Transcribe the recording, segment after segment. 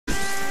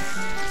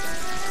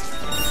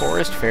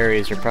Forest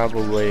fairies are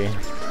probably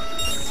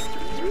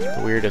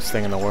the weirdest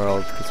thing in the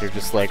world, because they're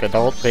just like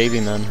adult baby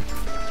men.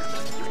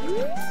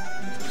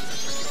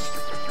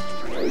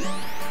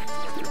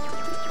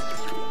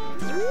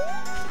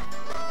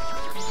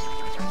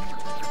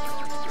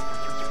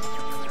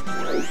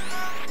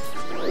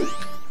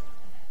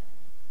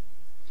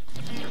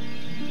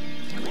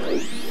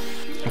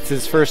 It's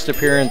his first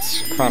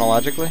appearance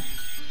chronologically.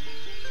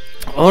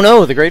 Oh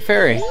no, the Great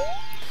Fairy!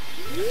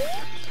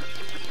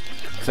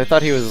 Because I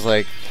thought he was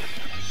like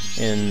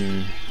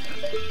in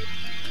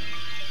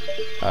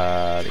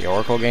the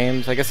Oracle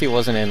games. I guess he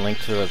wasn't in Link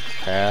to the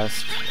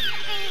Past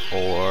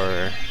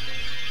or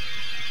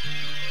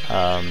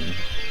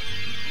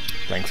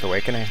Link's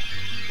Awakening.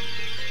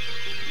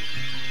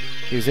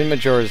 He was in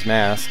Majora's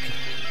Mask.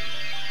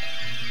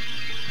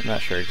 I'm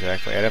not sure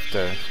exactly. I'd have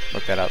to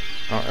look that up.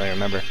 I don't really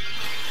remember.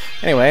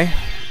 Anyway,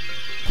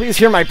 please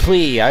hear my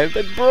plea. I've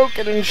been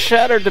broken and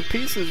shattered to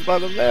pieces by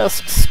the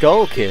masked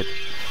Skull Kid.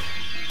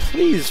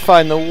 Please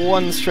find the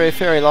one stray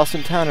fairy lost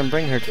in town and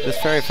bring her to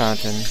this fairy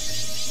fountain.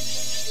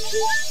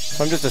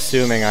 So I'm just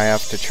assuming I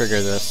have to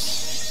trigger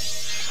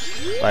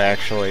this by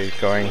actually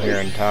going here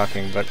and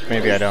talking, but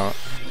maybe I don't.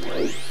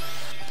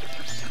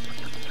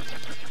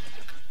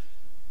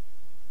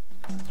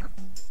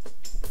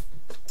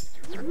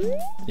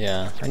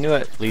 Yeah, I knew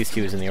at least he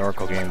was in the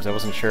Oracle games. I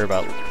wasn't sure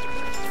about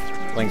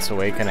Link's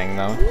Awakening,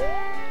 though.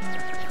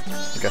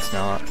 I guess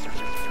not.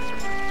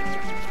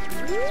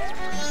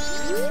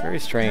 Very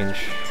strange.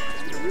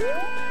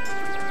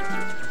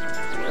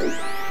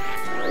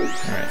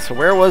 Alright, so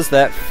where was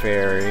that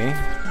fairy?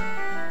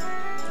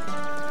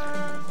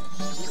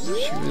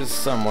 She was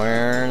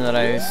somewhere that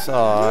I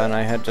saw, and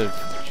I had to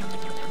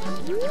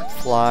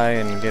fly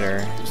and get her.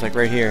 It was like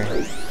right here,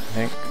 I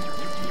think.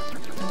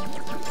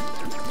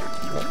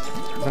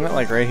 Isn't it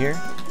like right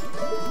here?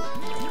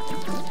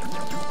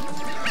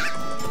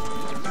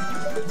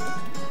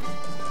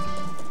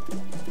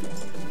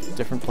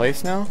 Different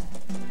place now?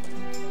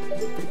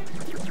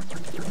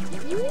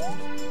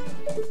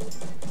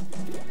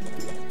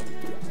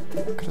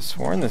 Could have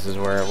sworn this is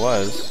where it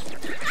was.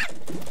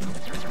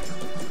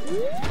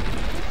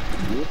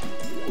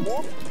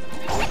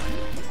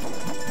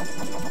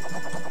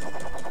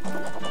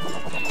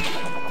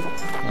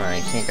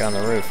 Alright, you can't get on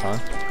the roof, huh?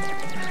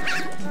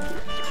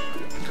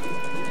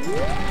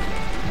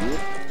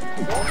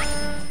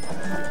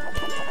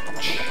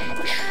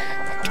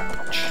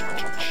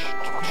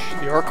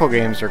 The Oracle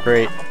games are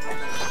great.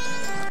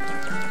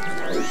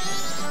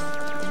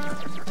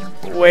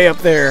 Way up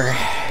there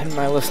in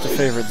my list of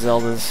favorite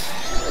Zeldas.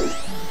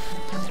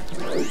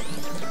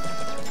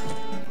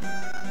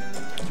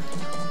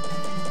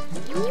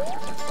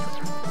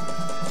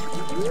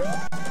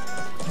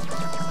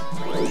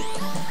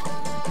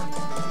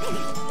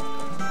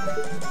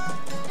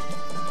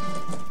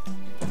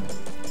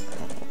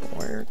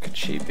 Where could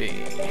she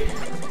be?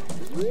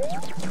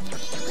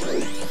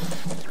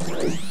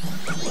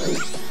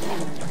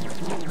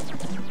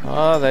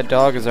 Oh, that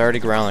dog is already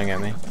growling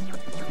at me.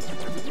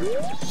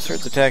 If it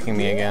starts attacking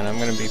me again, I'm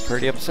gonna be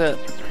pretty upset.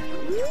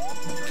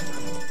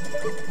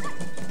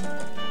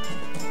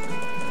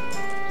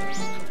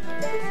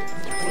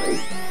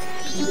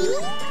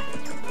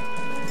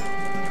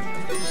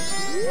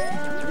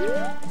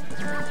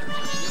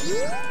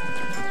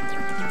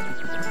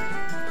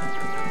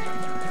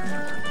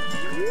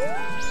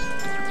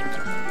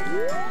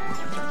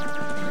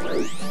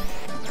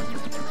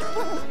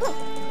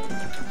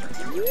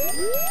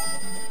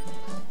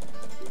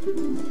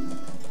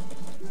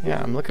 Yeah,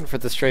 I'm looking for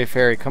the stray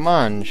fairy. Come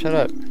on, shut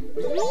up.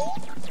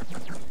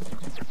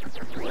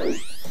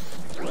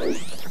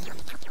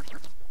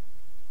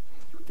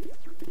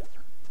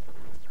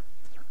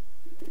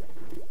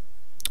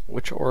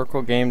 Which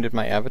Oracle game did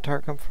my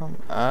avatar come from?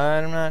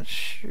 I'm not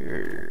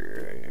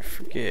sure. I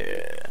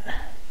forget.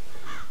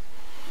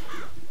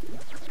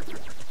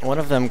 One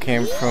of them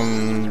came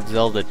from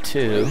Zelda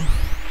 2.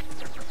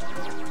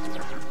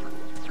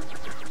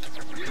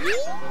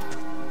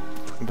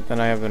 But then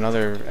I have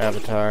another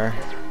avatar.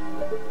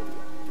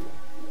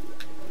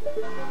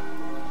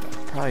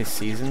 Probably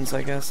Seasons,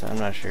 I guess? I'm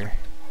not sure.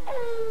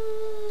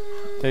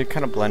 They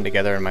kind of blend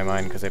together in my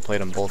mind because I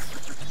played them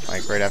both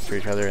like right after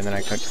each other, and then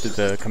I did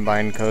the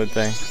combined code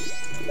thing.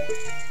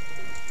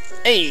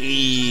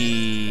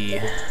 Hey!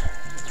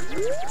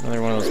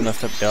 Another one of those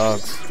messed up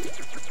dogs.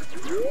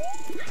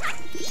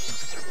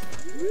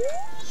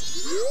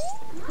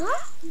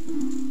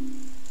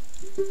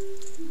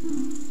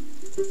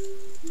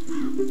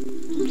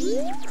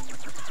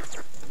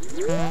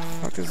 What the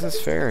fuck is this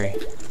fairy?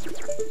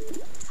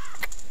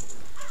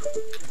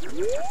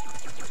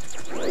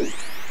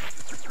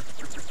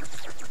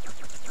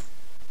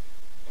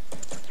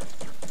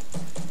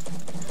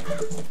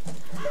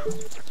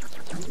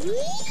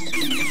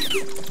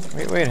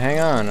 Wait, hang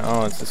on.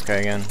 Oh, it's this guy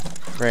again.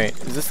 Great.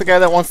 Is this the guy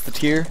that wants the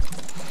tear?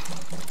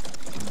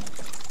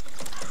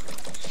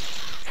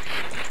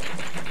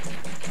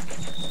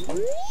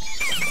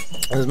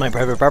 This is my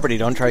private property.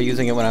 Don't try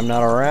using it when I'm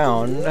not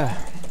around.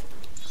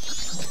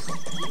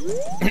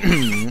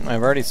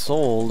 I've already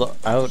sold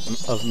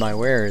out of my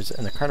wares,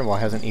 and the carnival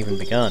hasn't even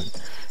begun.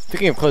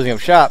 Thinking of closing up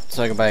shop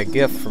so I can buy a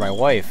gift for my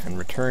wife and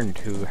return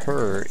to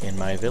her in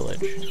my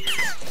village.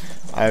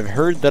 I've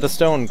heard that a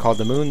stone called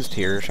the Moon's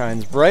Tear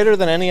shines brighter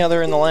than any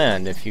other in the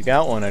land. If you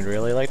got one, I'd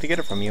really like to get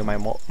it from you.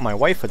 My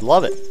wife would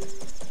love it.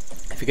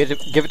 If you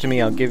give it to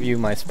me, I'll give you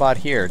my spot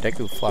here,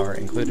 Deku flower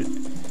included.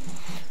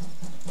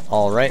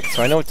 Alright,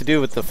 so I know what to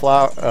do with the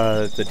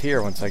the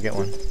tear once I get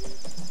one.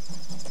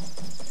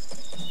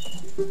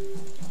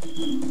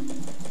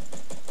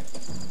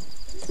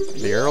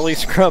 The early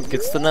scrub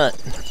gets the nut.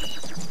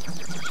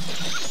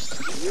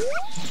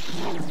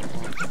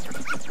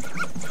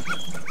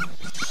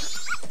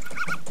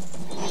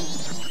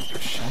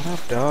 Shut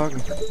up,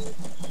 dog.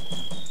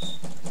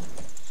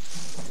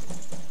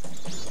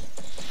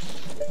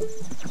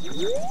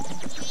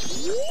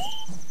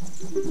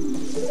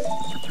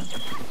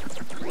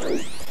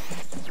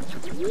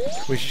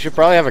 We should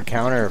probably have a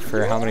counter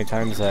for how many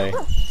times I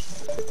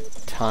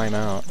time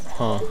out.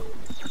 Huh.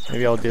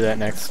 Maybe I'll do that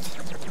next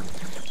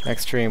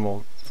stream.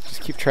 We'll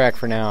just keep track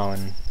for now,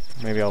 and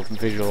maybe I'll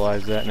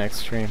visualize that next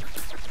stream.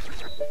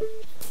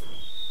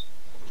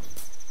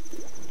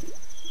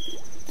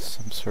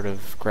 Some sort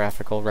of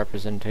graphical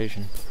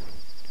representation.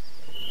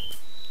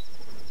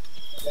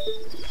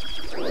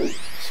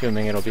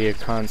 Assuming it'll be a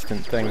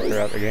constant thing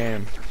throughout the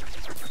game.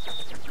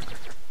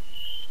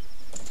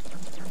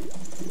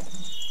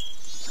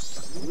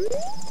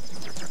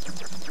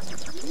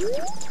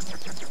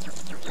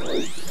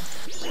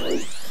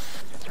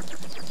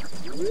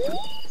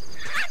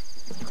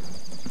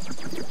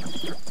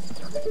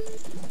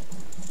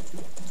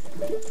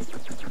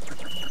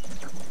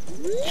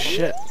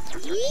 Shit.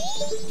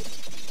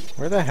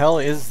 Where the hell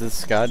is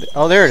this god?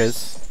 Oh, there it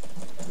is.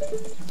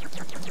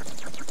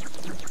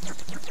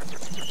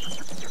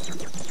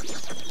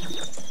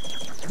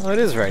 Oh, it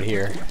is right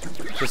here.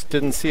 Just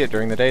didn't see it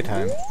during the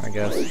daytime, I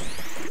guess.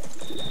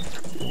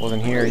 It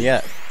wasn't here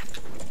yet.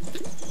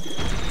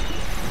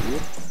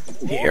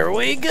 Here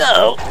we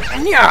go!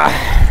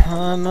 Yeah.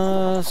 I'm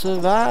a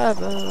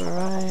survivor,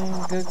 I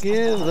ain't gonna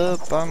give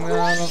up, I'm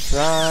gonna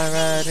fly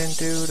right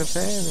into the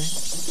ferry.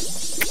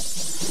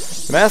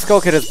 The masked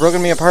skull kid has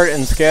broken me apart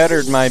and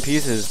scattered my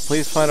pieces.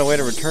 Please find a way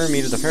to return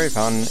me to the fairy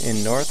fountain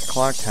in North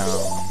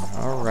Clocktown.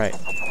 Alright.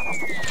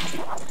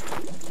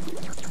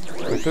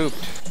 I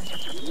pooped.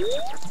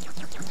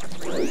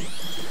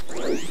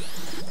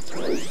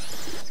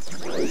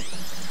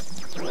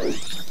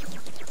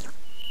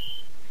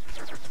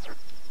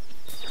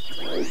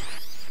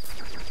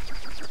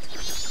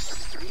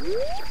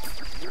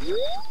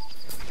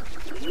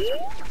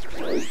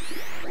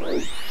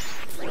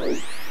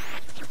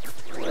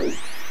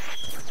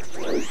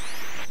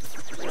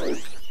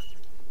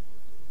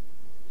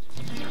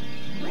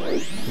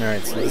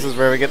 Alright, so this is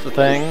where we get the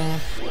thing.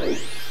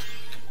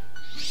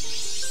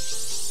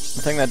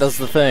 The thing that does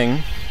the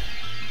thing.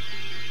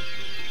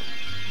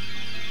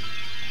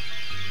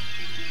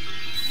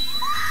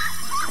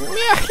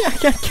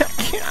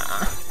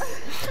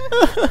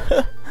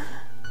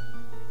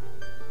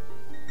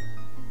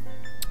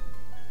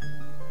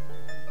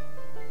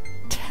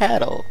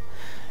 Tattle.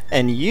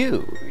 And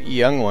you,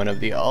 young one of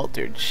the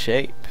altered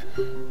shape.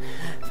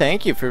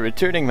 Thank you for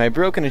returning my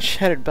broken and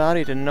shattered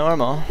body to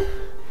normal.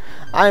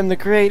 I am the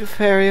great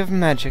fairy of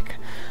magic.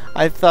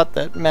 I thought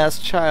that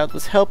masked child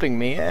was helping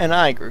me, and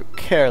I grew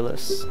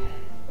careless.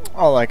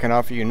 All I can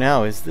offer you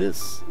now is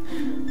this.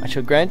 I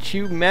shall grant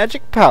you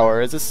magic power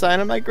as a sign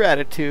of my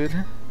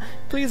gratitude.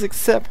 Please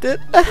accept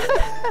it.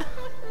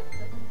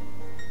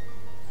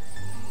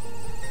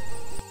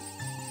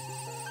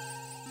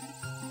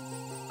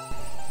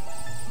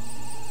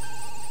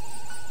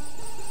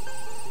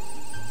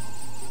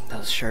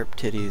 Those sharp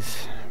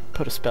titties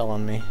put a spell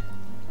on me.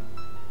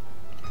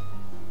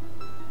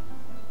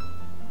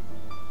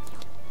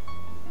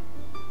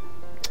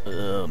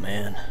 Oh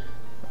man.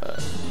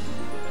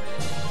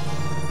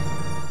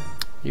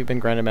 You've been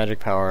granted magic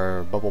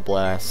power, bubble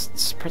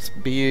blasts. Press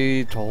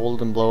B to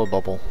hold and blow a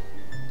bubble.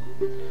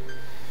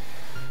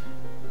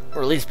 Or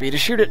release B to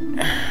shoot it.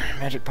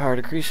 Magic power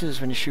decreases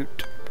when you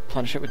shoot.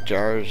 Replenish it with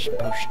jars and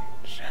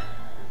potions.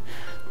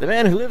 The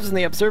man who lives in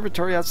the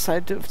observatory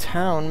outside of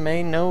town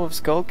may know of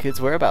Skull Kid's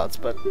whereabouts,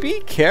 but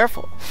be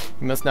careful.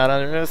 You must not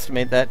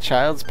underestimate that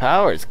child's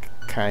powers,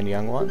 kind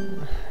young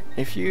one.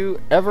 If you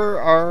ever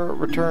are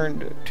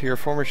returned to your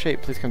former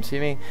shape, please come see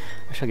me.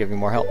 I shall give you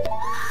more help.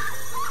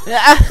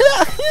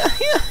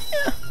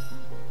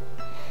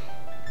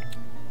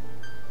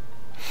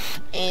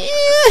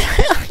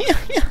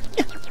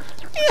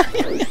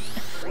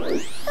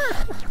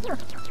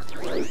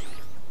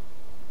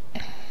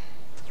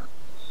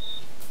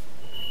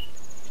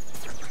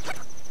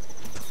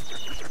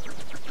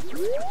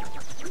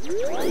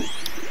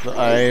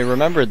 I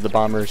remembered the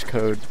bomber's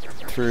code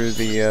through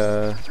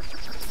the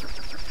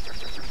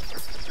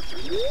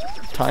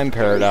time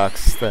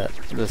paradox that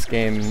this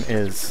game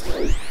is.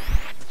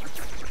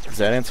 Does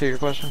that answer your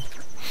question?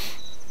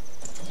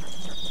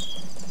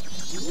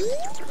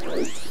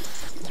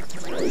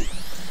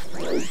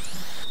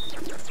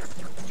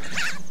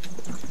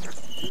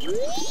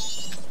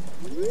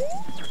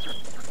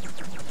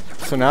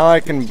 So now I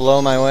can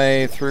blow my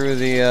way through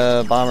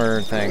the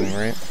bomber thing,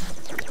 right?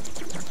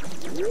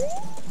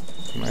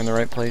 Am I in the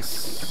right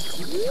place?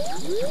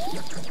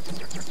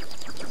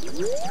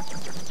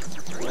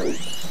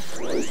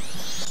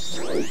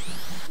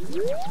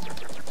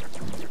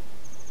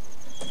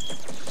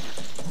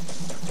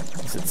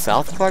 Is it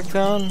South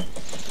Clocktown?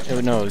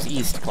 Oh, no, it was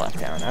East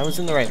Clocktown. I was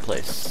in the right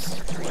place.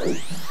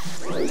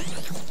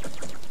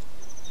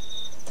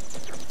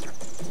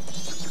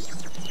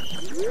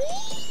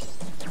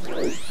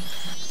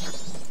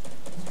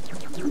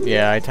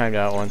 Yeah, I timed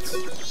out once.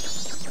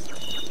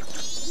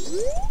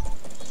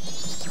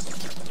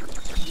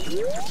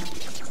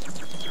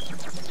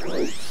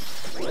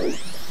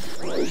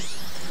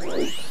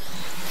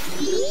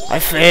 I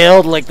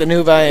failed like the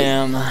noob I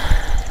am.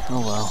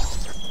 Oh well.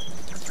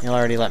 He'll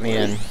already let me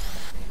in.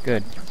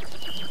 Good.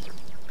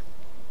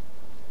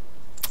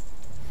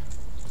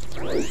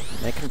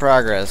 Making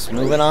progress.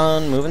 Moving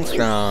on, moving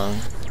strong.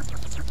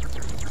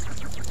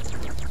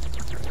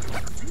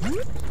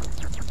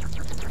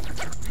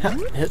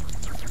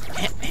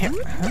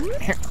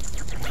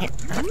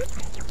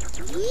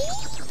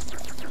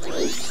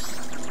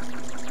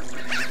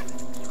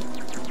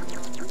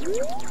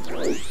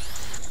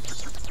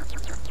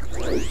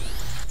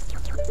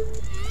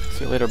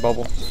 See you later,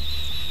 Bubble.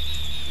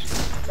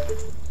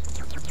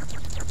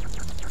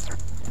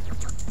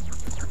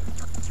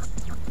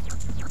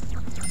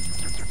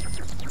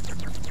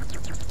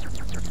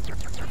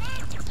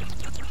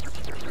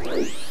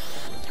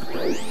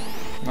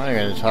 I'm not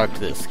even gonna talk to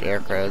this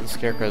Scarecrow. The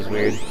Scarecrow's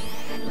weird.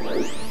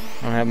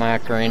 I don't have my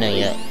ocarina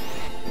yet.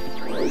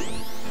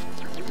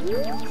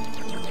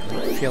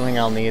 I'm feeling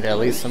I'll need at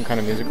least some kind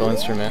of musical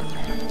instrument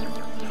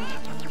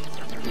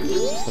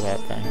for that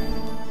thing.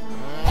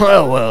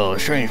 Well, a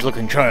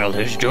strange-looking child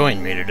has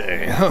joined me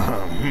today.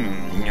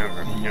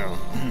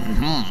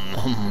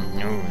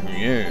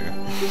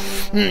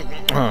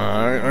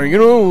 Are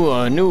you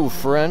a new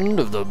friend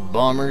of the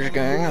Bombers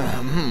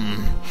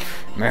gang?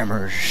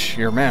 Mammers,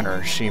 your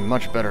manners seem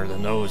much better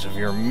than those of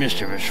your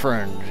mischievous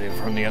friends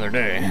from the other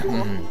day.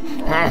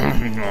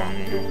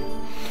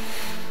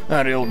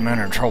 That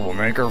ill-mannered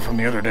troublemaker from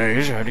the other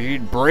day said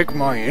he'd break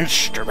my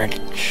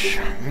instruments.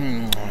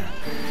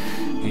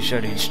 He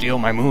said he'd steal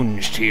my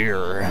moon's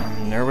tear.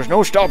 There was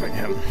no stopping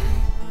him.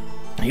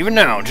 Even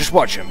now, just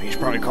watch him. He's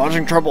probably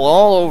causing trouble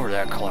all over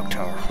that clock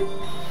tower.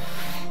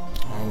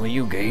 Will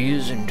you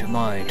gaze into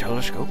my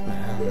telescope?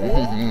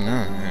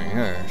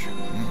 Yes.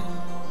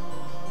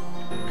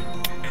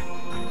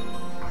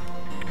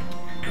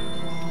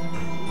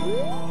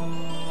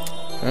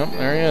 Oh,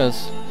 there he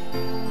is.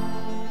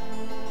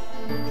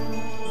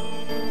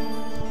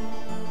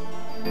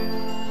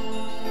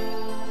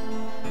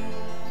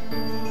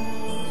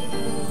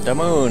 The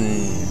moon.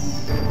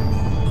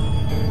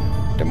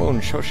 The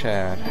moon, so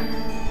sad.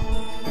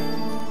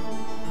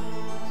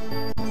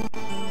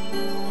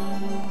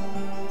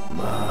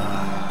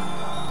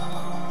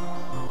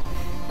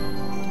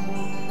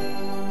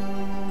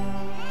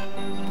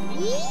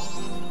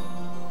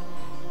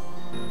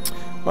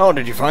 Well,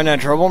 did you find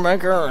that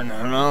troublemaker?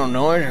 No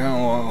noise?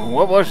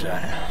 What was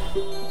that?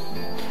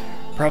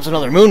 Perhaps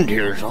another moon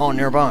tear's all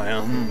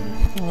nearby.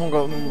 We'll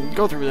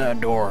go through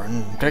that door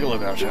and take a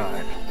look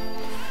outside.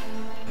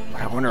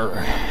 But I wonder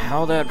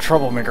how that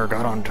troublemaker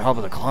got on top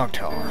of the clock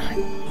tower.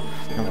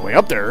 The only way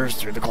up there is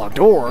through the clock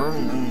door,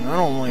 and that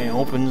only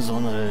opens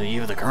on the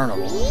eve of the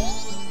carnival.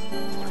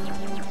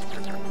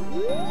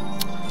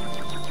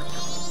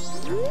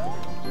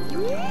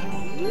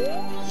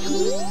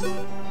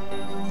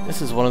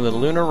 This is one of the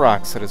lunar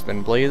rocks that has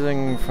been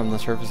blazing from the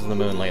surface of the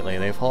moon lately.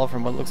 They fall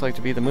from what looks like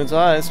to be the moon's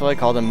eyes, so I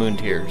call them moon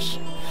tears.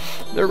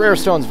 They're rare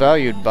stones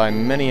valued by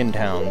many in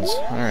towns.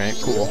 Alright,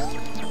 cool.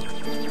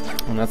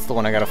 And that's the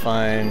one I gotta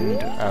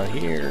find out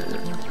here.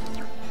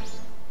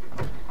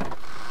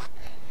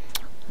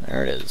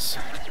 There it is.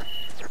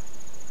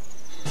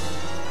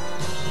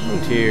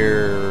 Moon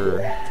tear.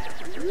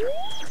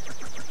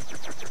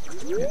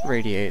 It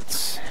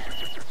radiates.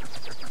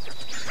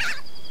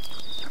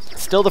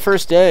 Still the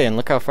first day, and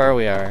look how far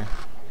we are.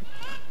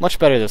 Much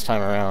better this time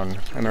around.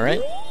 Am I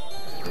right?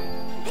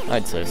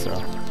 I'd say so.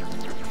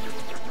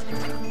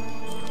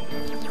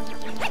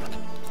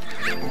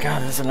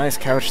 God, this is a nice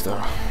couch,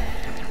 though.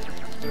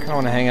 I kinda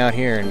wanna hang out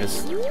here and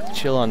just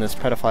chill on this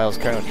pedophile's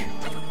couch.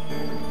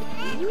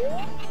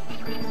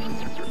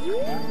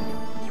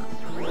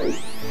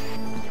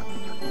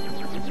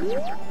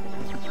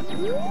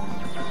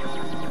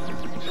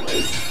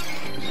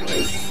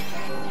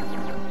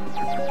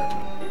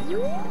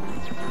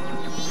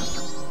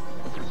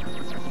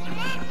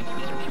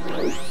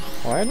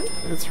 Why?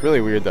 It's really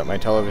weird that my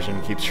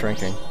television keeps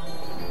shrinking.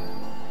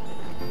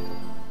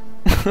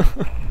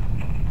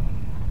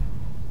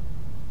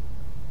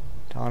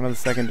 Dawn of the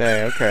second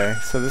day, okay.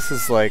 So this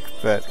is like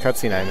that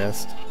cutscene I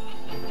missed.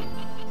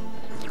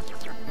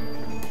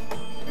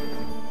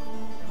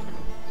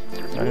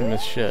 I didn't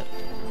miss shit.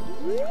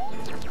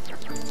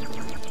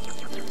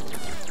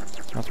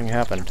 Nothing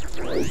happened.